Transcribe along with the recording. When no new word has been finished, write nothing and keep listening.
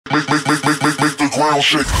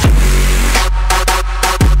shake.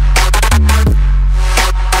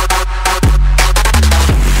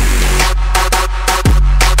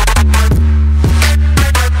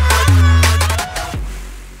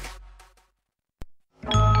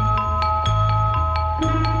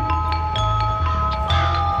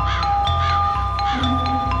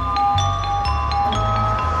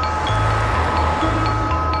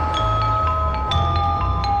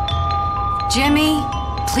 Jimmy,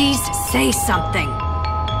 please say something.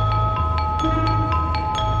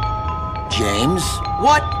 James?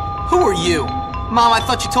 What? Who are you? Mom, I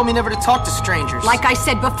thought you told me never to talk to strangers. Like I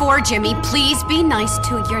said before, Jimmy, please be nice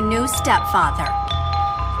to your new stepfather.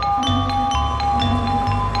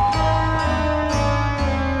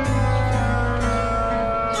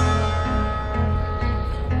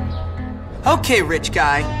 Okay, rich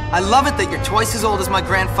guy. I love it that you're twice as old as my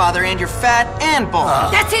grandfather and you're fat and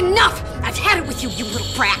bald. That's enough! I've had it with you, you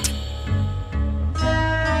little brat!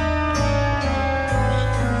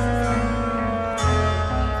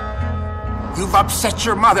 You've upset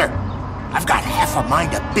your mother. I've got half a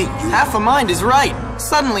mind to beat you. Half a mind is right.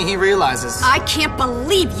 Suddenly he realizes. I can't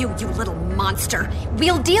believe you, you little monster.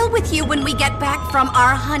 We'll deal with you when we get back from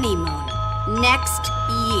our honeymoon. Next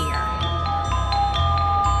year.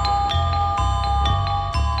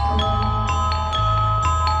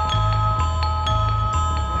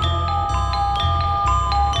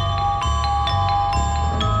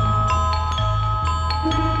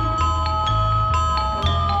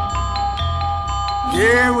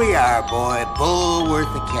 Here we are, boy.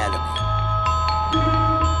 Bullworth Academy.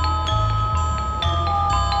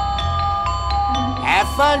 Have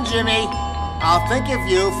fun, Jimmy. I'll think of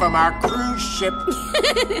you from our cruise ship.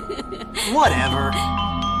 Whatever.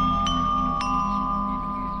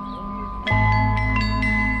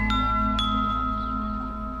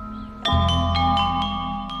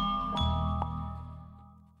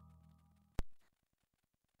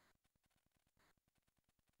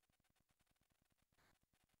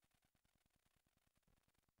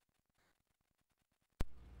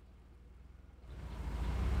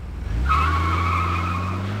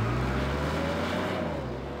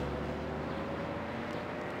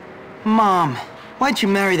 Mom, why'd you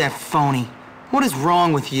marry that phony? What is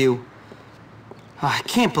wrong with you? I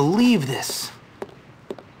can't believe this.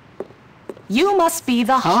 You must be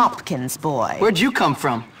the Hopkins boy. Where'd you come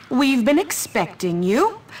from? We've been expecting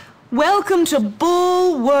you. Welcome to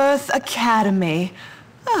Bullworth Academy.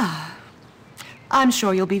 I'm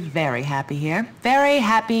sure you'll be very happy here. Very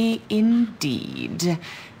happy indeed.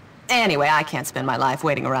 Anyway, I can't spend my life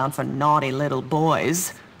waiting around for naughty little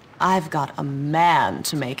boys. I've got a man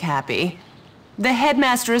to make happy. The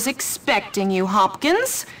headmaster is expecting you,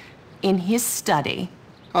 Hopkins, in his study.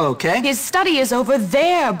 Okay. His study is over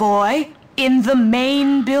there, boy, in the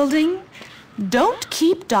main building. Don't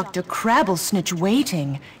keep Dr. Crabblesnitch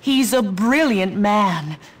waiting. He's a brilliant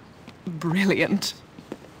man. Brilliant.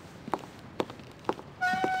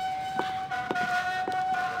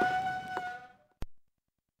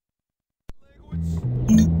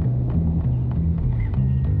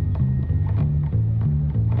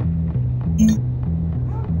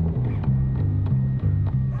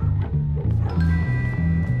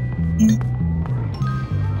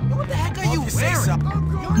 What the heck are you wearing? I'm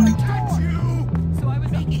gonna catch you! So I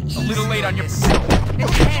was making it a little late on your...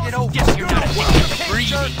 Hand it over. Yes, you're not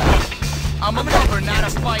greedy. I'm a lover, not a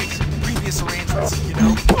fight. Previous arrangements, you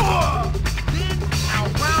know.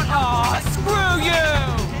 Aw, screw you!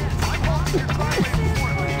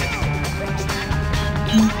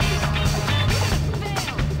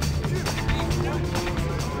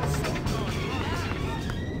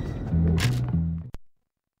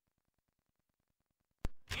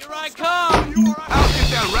 Here I come! I'll get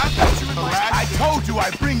that rat that you in the last. I told you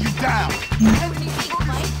I'd bring you down.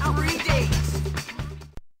 3 days.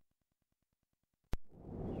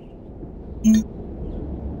 You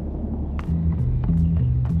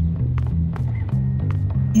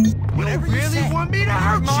really want me to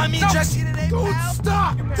hurt Mommy, you? No, just don't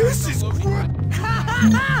stop! This is great!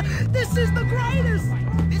 This is the greatest!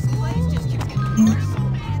 This place just keeps getting worse.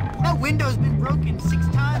 That window's been broken 6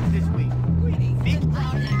 times this week. Big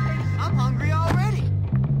I'm hungry already.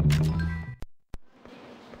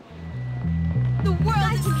 The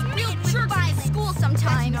world is real jerks at school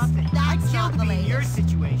sometimes. That's not the latest. Your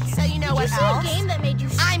situation. So you know what else? A game that made you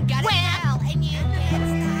I'm gonna well, and you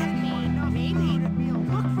Maybe.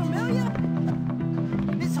 Look familiar?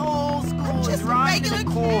 This whole school is right to the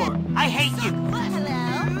core. I hate you.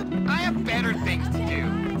 Hello? I have better things to do.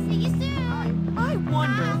 See you soon. I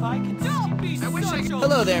wonder if I can don't be I wish I could.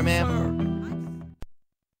 Hello there, ma'am.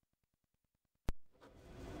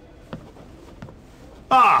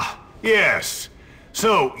 Ah, yes.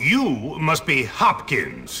 So, you must be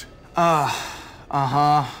Hopkins.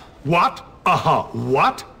 Uh-huh. What? Uh-huh.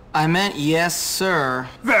 What? I meant yes, sir.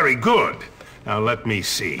 Very good. Now let me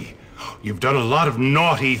see. You've done a lot of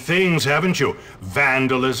naughty things, haven't you?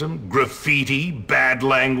 Vandalism, graffiti, bad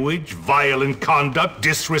language, violent conduct,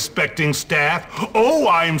 disrespecting staff. Oh,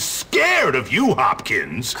 I'm scared of you,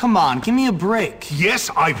 Hopkins. Come on, give me a break. Yes,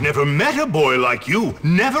 I've never met a boy like you.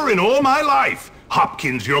 Never in all my life.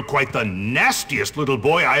 Hopkins, you're quite the nastiest little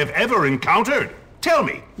boy I have ever encountered. Tell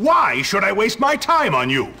me, why should I waste my time on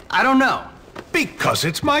you? I don't know. Because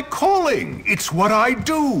it's my calling. It's what I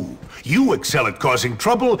do. You excel at causing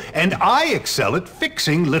trouble, and I excel at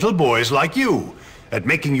fixing little boys like you, at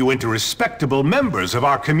making you into respectable members of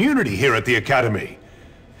our community here at the Academy.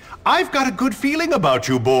 I've got a good feeling about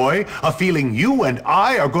you, boy. A feeling you and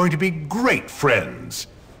I are going to be great friends.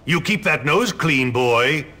 You keep that nose clean,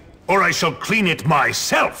 boy, or I shall clean it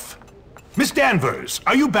myself. Miss Danvers,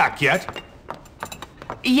 are you back yet?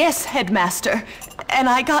 Yes, Headmaster. And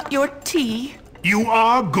I got your tea. You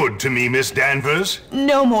are good to me, Miss Danvers.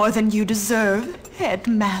 No more than you deserve,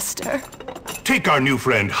 Headmaster. Take our new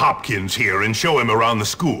friend Hopkins here and show him around the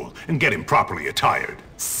school and get him properly attired.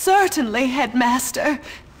 Certainly, Headmaster.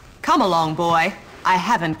 Come along, boy. I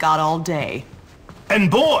haven't got all day. And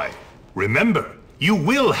boy, remember, you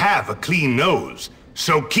will have a clean nose,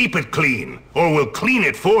 so keep it clean, or we'll clean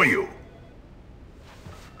it for you.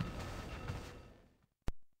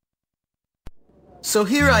 So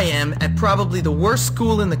here I am at probably the worst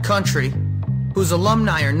school in the country, whose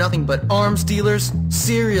alumni are nothing but arms dealers,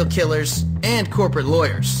 serial killers, and corporate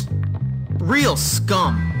lawyers. Real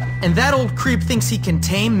scum. And that old creep thinks he can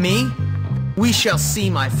tame me? We shall see,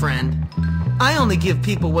 my friend. I only give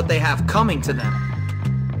people what they have coming to them.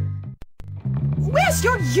 Where's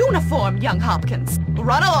your uniform, young Hopkins?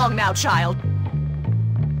 Run along now, child.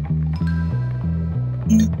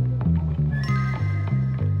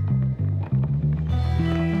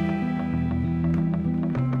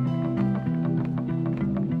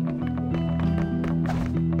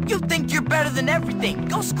 You think you're better than everything.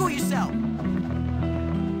 Go school yourself.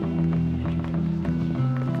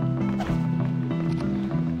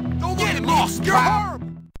 Don't get lost, you're horrible.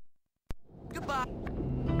 Goodbye.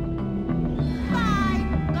 Bye.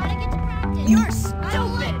 Gotta get to practice. You're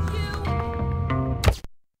stupid.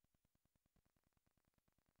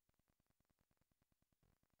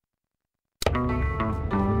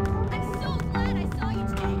 I'm so glad I saw you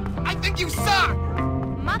today. I think you suck.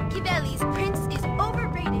 Machiavelli's prince is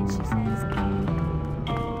overrated, she says.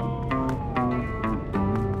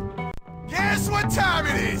 Guess what time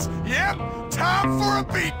it is? Yep, time for a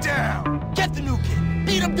beatdown. Get the new kid.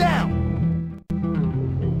 Beat him down.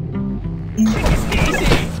 It's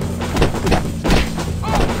easy.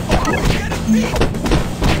 Oh, get him beat.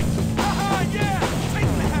 Haha, yeah. Take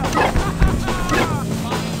the hell.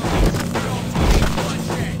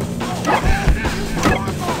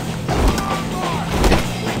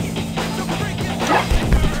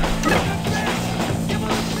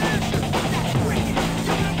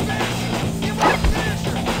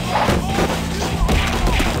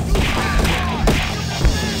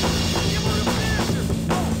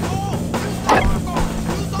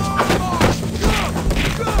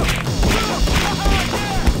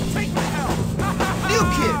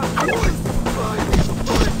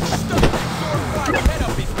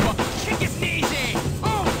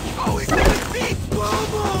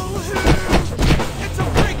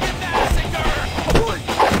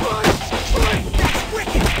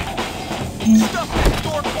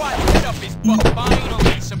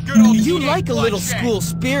 You like a little school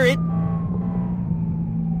spirit.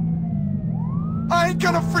 I ain't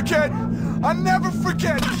gonna forget. I'll never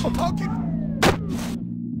forget. I'll keep...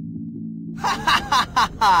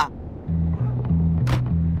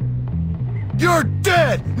 You're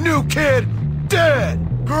dead, new kid. Dead.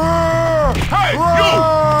 Hey, you!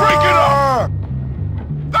 Break it up!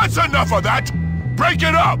 That's enough of that! Break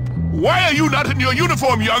it up! Why are you not in your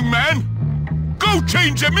uniform, young man? Go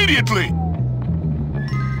change immediately!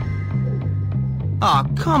 Aw,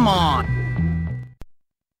 come on.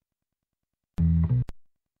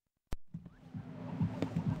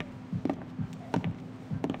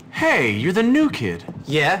 Hey, you're the new kid.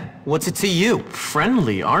 Yeah? What's it to you?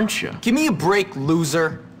 Friendly, aren't you? Give me a break,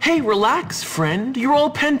 loser. Hey, relax, friend. You're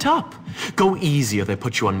all pent up. Go easy or they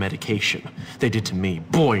put you on medication. They did to me.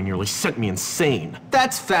 Boy, nearly sent me insane.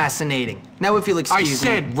 That's fascinating. Now if you'll excuse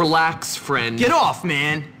me... I said relax, friend. Get off,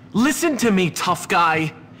 man. Listen to me, tough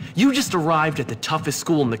guy. You just arrived at the toughest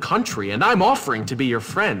school in the country, and I'm offering to be your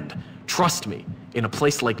friend. Trust me, in a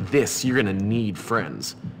place like this, you're gonna need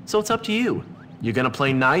friends. So it's up to you. You gonna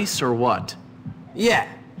play nice or what? Yeah,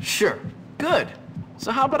 sure. Good.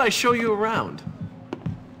 So how about I show you around?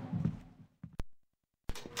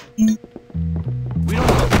 We don't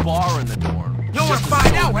have a bar in the dorm. You wanna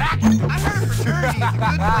find out? I heard fraternity is a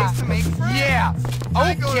good place to make friends. Yeah,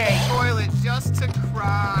 I go to okay. the toilet just to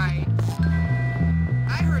cry.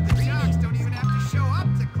 I heard the jocks don't even have to show up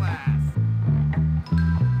to class.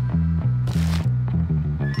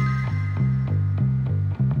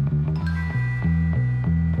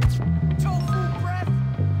 Tofu breath.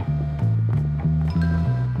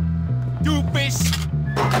 Doofus.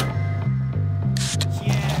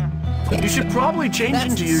 You should probably change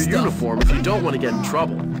into your uniform if you don't want to get in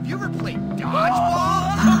trouble. Have you ever played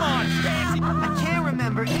dodgeball? Come on, fancy. I can't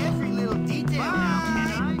remember every little detail now,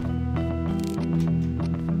 can I?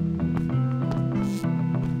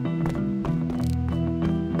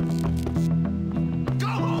 Go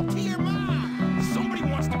home to your mom. If somebody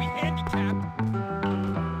wants to be handicapped,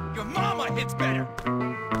 your mama hits better.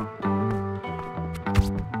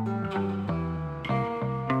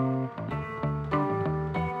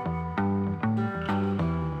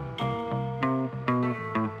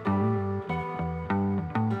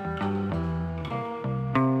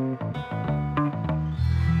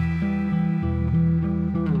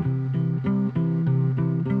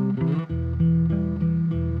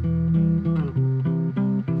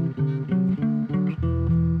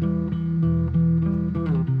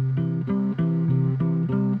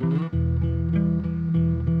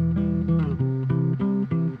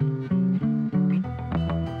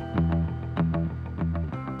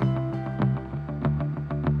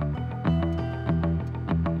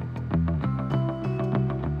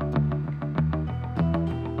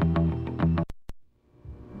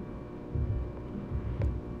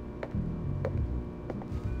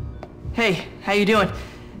 Hey, how you doing?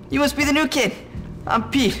 You must be the new kid.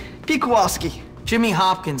 I'm Pete Kowalski. Jimmy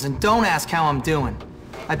Hopkins, and don't ask how I'm doing.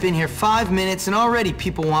 I've been here 5 minutes and already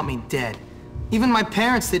people want me dead. Even my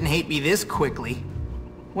parents didn't hate me this quickly.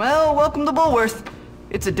 Well, welcome to Bullworth.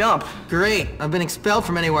 It's a dump. Great, I've been expelled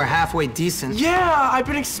from anywhere halfway decent. Yeah, I've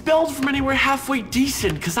been expelled from anywhere halfway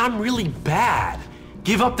decent because I'm really bad.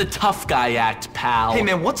 Give up the tough guy act, pal. Hey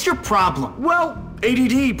man, what's your problem? Well,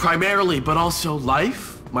 ADD primarily, but also life.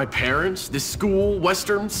 My parents, this school,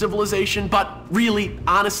 Western civilization, but really,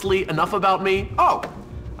 honestly, enough about me. Oh,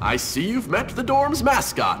 I see you've met the dorm's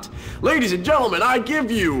mascot. Ladies and gentlemen, I give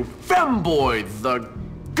you Femboy, the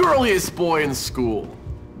girliest boy in school.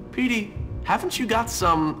 Petey, haven't you got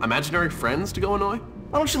some imaginary friends to go annoy?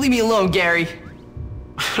 Why don't you leave me alone, Gary?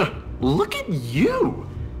 Look at you.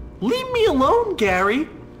 Leave me alone, Gary.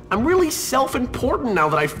 I'm really self-important now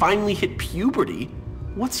that I finally hit puberty.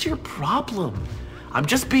 What's your problem? I'm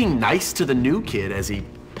just being nice to the new kid as he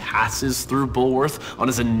passes through Bullworth on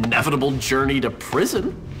his inevitable journey to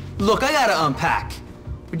prison. Look, I gotta unpack.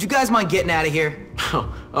 Would you guys mind getting out of here?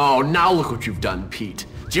 Oh, now look what you've done, Pete.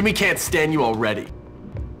 Jimmy can't stand you already.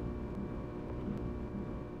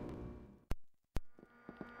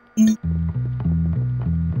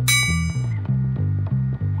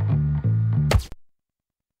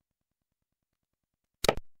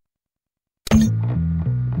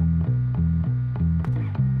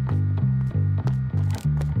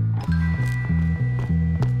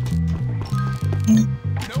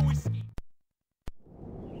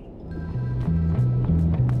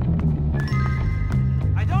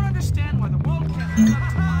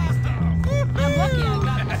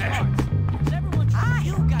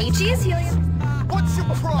 Is helium. What's your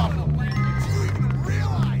problem? Do you even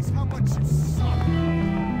realize how much you suck?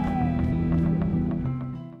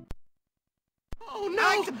 Oh no!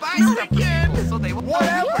 I could buy stuff again. So they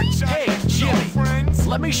Whatever, Hey, Jimmy, friends.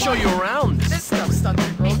 let me show you around. This stuff's stuck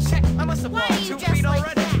to gross. I must have walked 2 feet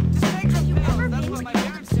already. Just take some pills. That's what my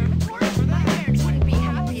parents do. My parents wouldn't be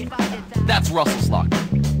happy if I did that. That's Russell's locker.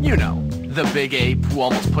 You know, the big ape who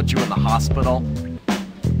almost put you in the hospital.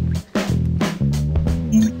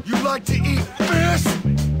 You like to eat fish?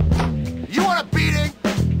 You want a beating?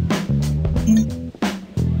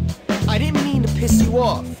 I didn't mean to piss you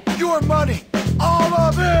off. Your money, all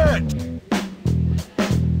of it!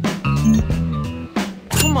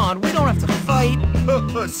 Come on, we don't have to fight.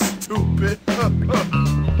 Stupid.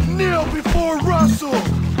 Kneel before Russell!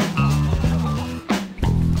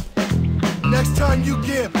 Next time you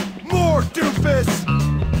give, more doofus!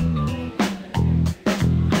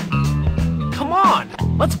 Come on,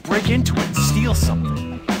 let's break into it and steal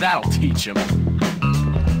something. That'll teach him.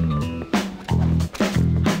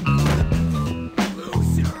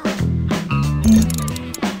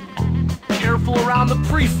 Careful around the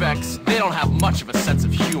prefects. They don't have much of a sense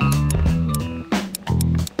of humor.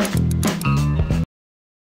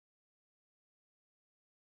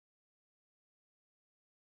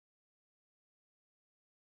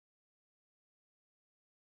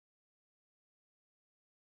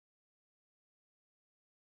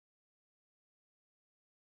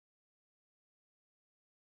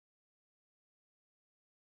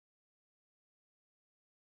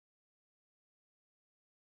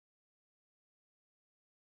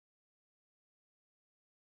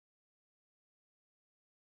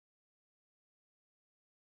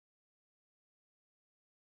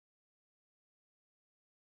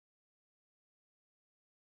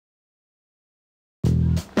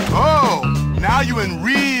 Now you're in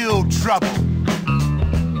real trouble.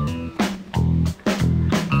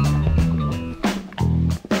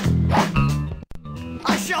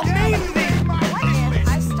 I shall name thee!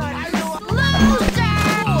 I started loser!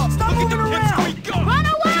 Stop moving around! Run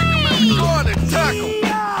away! Go on and tackle!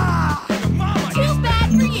 Too bad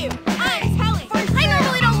for you. I'm Helen. I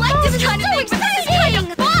normally don't like this kind of thing, but this is kind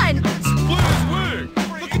of fun!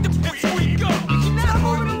 Look at the place we go! Stop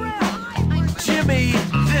moving around! Jimmy,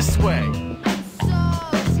 this way.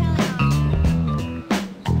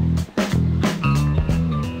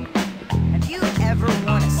 Have you ever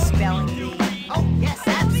won a spelling bee? Oh, yes,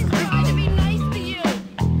 absolutely. Trying to be nice to you.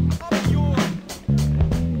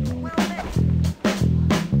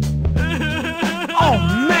 Oh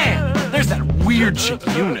man, there's that weird chick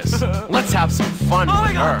Eunice. Let's have some fun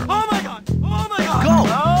with her. Oh my god! Oh my god! Go,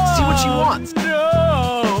 see what she wants.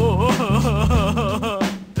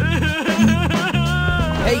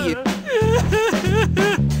 Hey, you.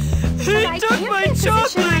 He took my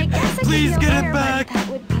chocolate! Please get it back! That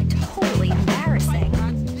would be totally embarrassing.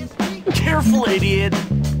 Careful, idiot.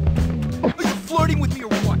 Are you flirting with me or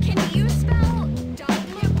what? Can you spell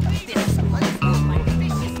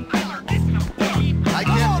I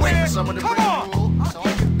can't wait for someone to bring a rule, so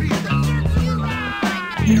I can beat them.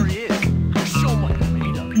 Here he is. Show my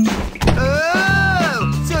made up.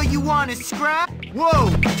 Oh, so you want to scrap? Whoa,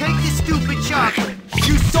 take this stupid chocolate.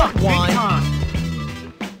 You suck, big Wine. time.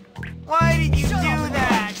 Why did you do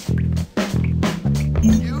that?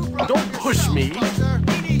 Don't push me.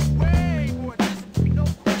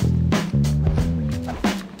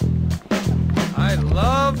 I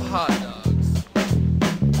love hot dogs.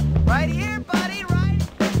 Right here, buddy, right?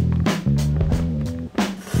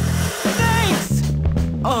 Thanks!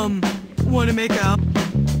 Want to make out?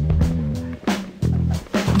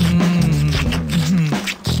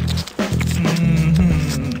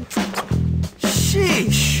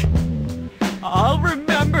 Sheesh. I'll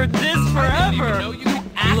remember this forever. You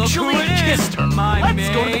actually kissed her. Let's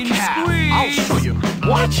go to the cab. I'll show you.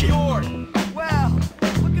 Watch it. Well,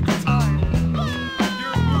 look at the time.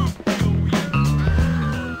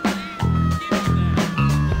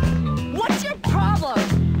 What's your problem?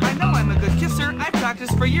 I know I'm a good kisser. I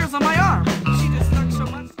practiced for years on my arm. She just stuck so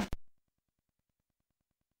much.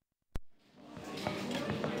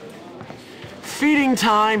 Feeding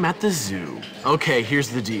time at the zoo. Okay, here's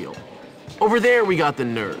the deal. Over there, we got the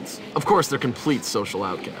nerds. Of course, they're complete social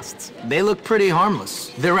outcasts. They look pretty harmless.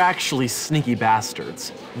 They're actually sneaky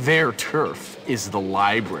bastards. Their turf is the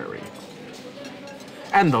library.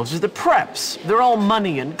 And those are the preps. They're all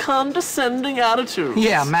money and condescending attitudes.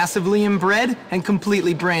 Yeah, massively inbred and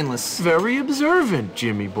completely brainless. Very observant,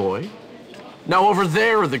 Jimmy boy. Now over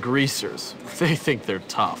there are the greasers. They think they're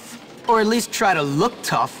tough. Or at least try to look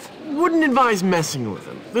tough. Wouldn't advise messing with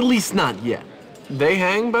them, at least not yet. They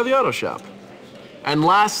hang by the auto shop. And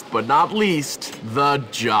last but not least, the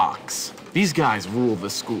jocks. These guys rule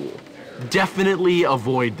the school. Definitely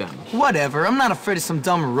avoid them. Whatever, I'm not afraid of some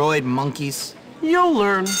dumb roid monkeys. You'll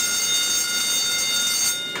learn.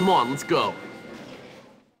 Come on, let's go.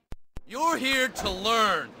 You're here to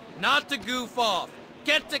learn, not to goof off.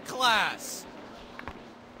 Get to class.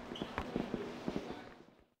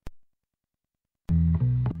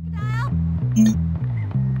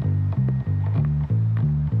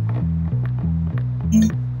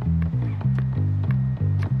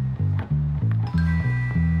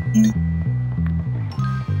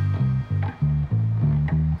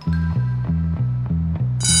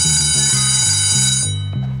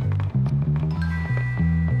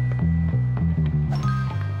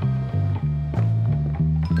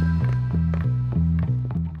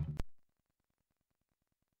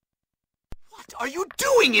 What are you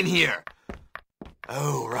doing in here?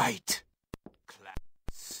 Oh, right.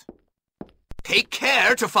 Class. Take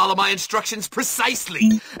care to follow my instructions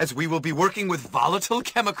precisely, as we will be working with volatile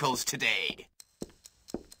chemicals today.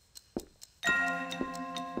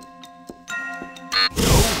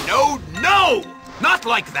 No, no, no! Not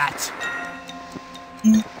like that!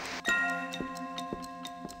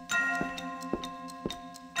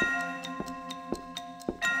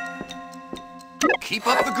 Keep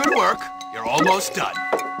up the good work. You're almost done.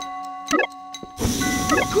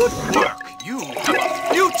 Good work. You have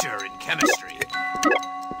a future in chemistry.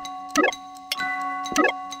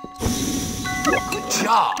 Good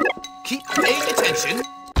job. Keep paying attention.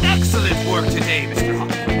 Excellent work today, Mr.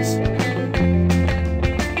 Hopkins.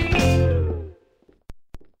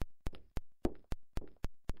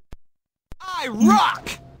 I rock!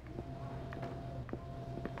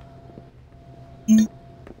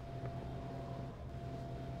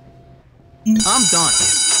 I'm done.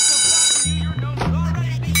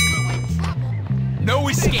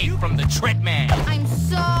 escape from the Trip Man. I'm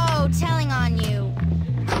so telling on you.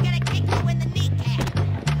 I'm gonna kick you in the kneecap.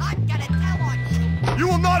 I'm gonna tell on you. You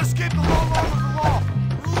will not escape the long arm of the law.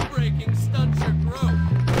 Rule breaking stunts your growth.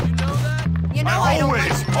 You know that? You know I don't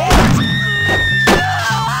always.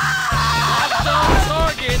 Locked on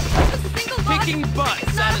target. Kicking butt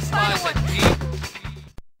satisfies a deep.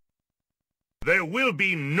 There will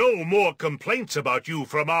be no more complaints about you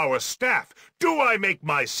from our staff. Do I make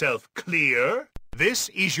myself clear? This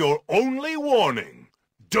is your only warning.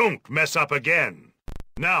 Don't mess up again.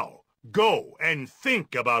 Now, go and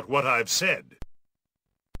think about what I've said.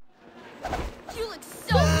 You look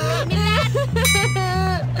so good,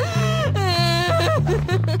 man.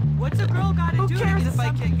 What's a girl gotta do? Who cares if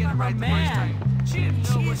I can't get it right the first time? She didn't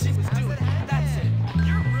know what she was doing. That's it.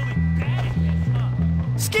 You're really bad at this,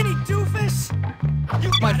 huh? Skinny doofus!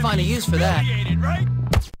 You Might find a use for that. Right?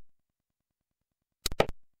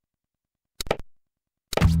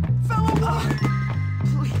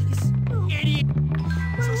 Please. Idiot!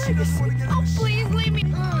 So she doesn't want to get in Oh, the please leave me.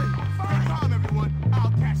 Stay calm, everyone.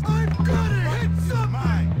 I'll catch them. I'm gonna hit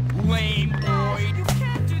something! Lame boy. You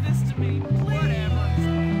can't do this to me, please.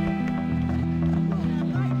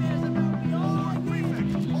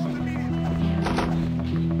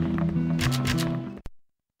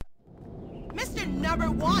 Mr.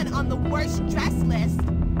 Number 1 on the worst dress list.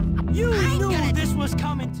 You knew this was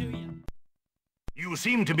coming to you. You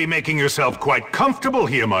seem to be making yourself quite comfortable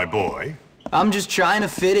here, my boy. I'm just trying to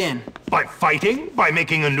fit in. By fighting? By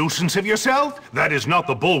making a nuisance of yourself? That is not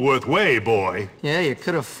the Bullworth way, boy. Yeah, you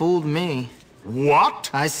could have fooled me.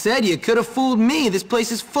 What? I said you could have fooled me. This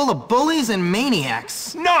place is full of bullies and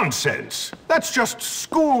maniacs. Nonsense! That's just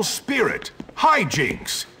school spirit.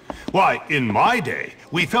 Hijinks. Why, in my day,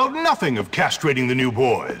 we felt nothing of castrating the new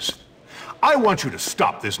boys. I want you to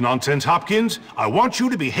stop this nonsense, Hopkins. I want you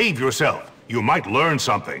to behave yourself. You might learn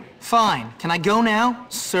something. Fine. Can I go now,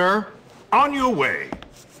 sir? On your way.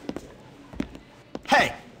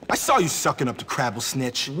 Hey, I saw you sucking up to Crabble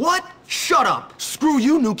Snitch. What? Shut up. Screw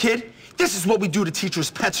you, new kid. This is what we do to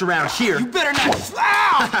teachers' pets around here. You better not.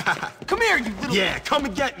 Ow! Come here, you little... Yeah, come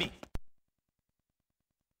and get me.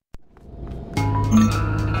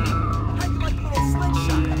 How you like a little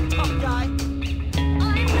slingshot, tough guy?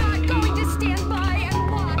 I'm not going to stand by and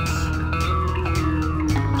watch.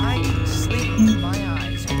 I need sleep in my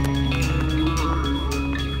eyes.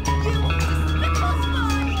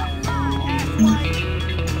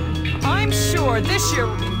 I'm sure this year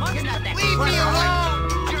will be much better. Leave me alone!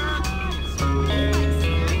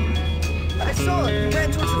 I saw it. You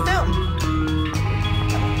ran towards the fountain.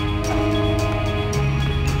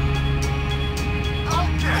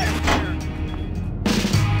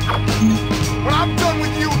 When I'm done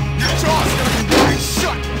with you, your jaw's gonna be wide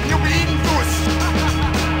shut, and you'll be eating through a...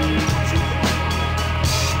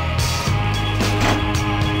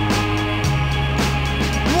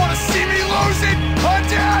 You wanna see me lose it? Huh,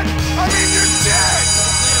 Dad? I mean, you're dead!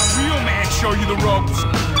 Let a real man show you the ropes.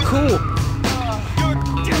 Cool. You're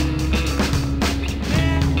dead.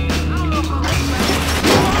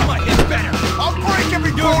 Mama is better. I'll break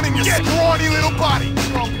every bone in your scrawny little body!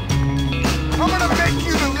 I'm gonna make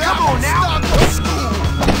you the laughing stock of school!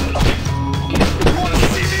 You wanna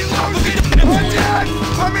see me lose it? Huh, Dad?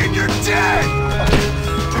 I mean, you're dead!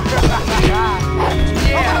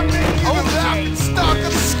 I'm gonna make you the laughing stock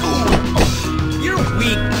of school! You're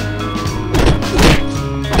weak.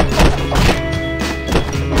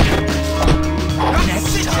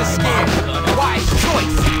 Next time. Wise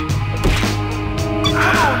choice.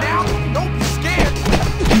 Come on now. Don't be scared.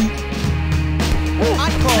 I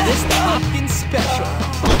call this the Hopkins Special.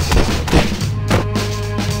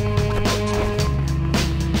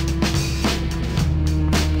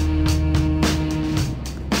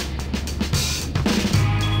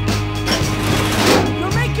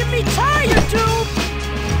 You're making me tired, dude!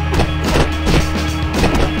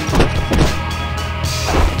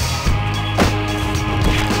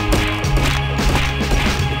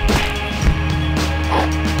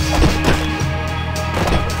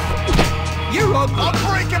 You're ugly. I'll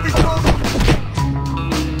break every bone!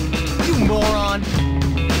 You moron.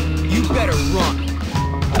 You better run.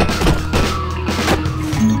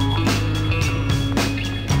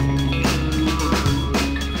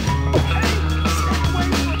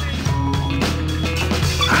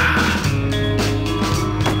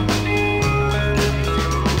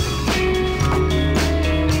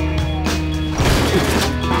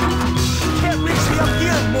 Can't reach me up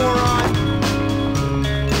here, moron!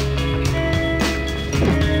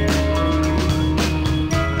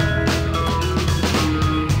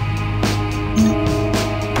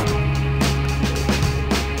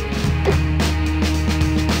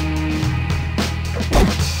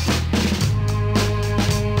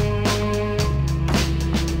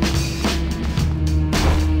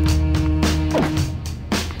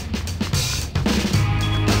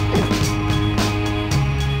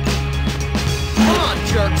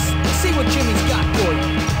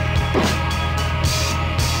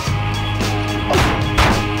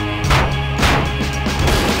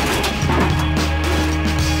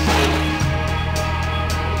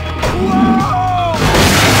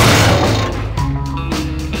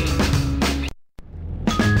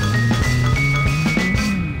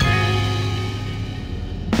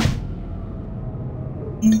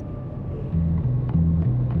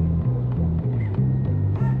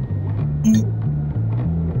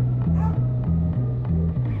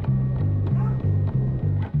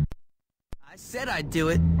 Said I'd do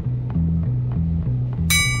it.